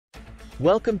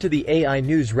Welcome to the AI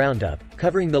News Roundup,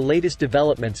 covering the latest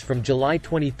developments from July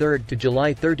 23 to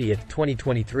July 30,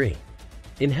 2023.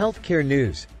 In healthcare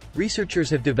news,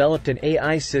 researchers have developed an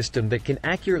AI system that can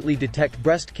accurately detect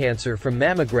breast cancer from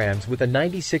mammograms with a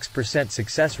 96%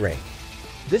 success rate.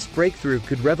 This breakthrough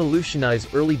could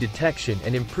revolutionize early detection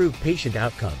and improve patient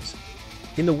outcomes.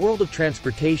 In the world of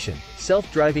transportation,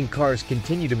 self-driving cars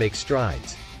continue to make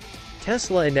strides.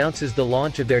 Tesla announces the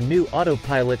launch of their new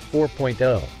Autopilot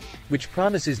 4.0, which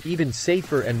promises even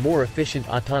safer and more efficient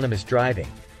autonomous driving.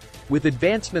 With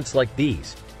advancements like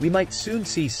these, we might soon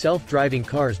see self-driving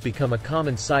cars become a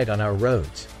common sight on our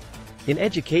roads. In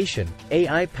education,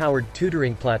 AI-powered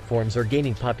tutoring platforms are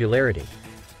gaining popularity.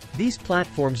 These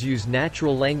platforms use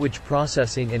natural language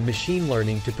processing and machine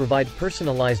learning to provide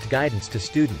personalized guidance to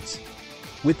students.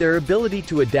 With their ability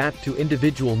to adapt to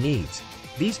individual needs,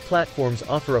 these platforms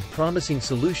offer a promising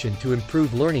solution to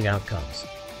improve learning outcomes.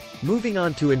 Moving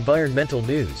on to environmental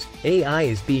news, AI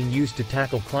is being used to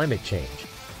tackle climate change.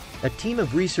 A team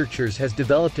of researchers has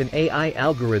developed an AI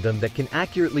algorithm that can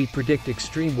accurately predict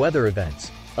extreme weather events,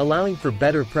 allowing for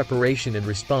better preparation and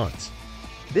response.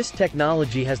 This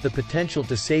technology has the potential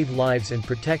to save lives and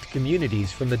protect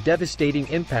communities from the devastating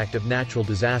impact of natural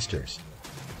disasters.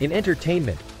 In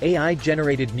entertainment,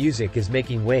 AI-generated music is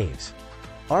making waves.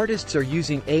 Artists are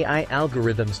using AI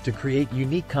algorithms to create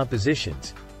unique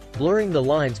compositions, blurring the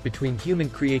lines between human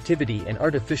creativity and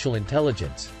artificial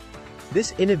intelligence.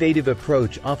 This innovative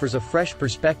approach offers a fresh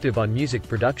perspective on music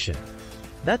production.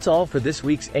 That's all for this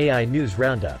week's AI News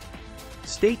Roundup.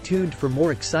 Stay tuned for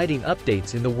more exciting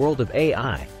updates in the world of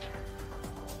AI.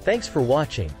 Thanks for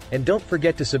watching, and don't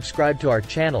forget to subscribe to our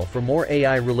channel for more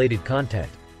AI-related content.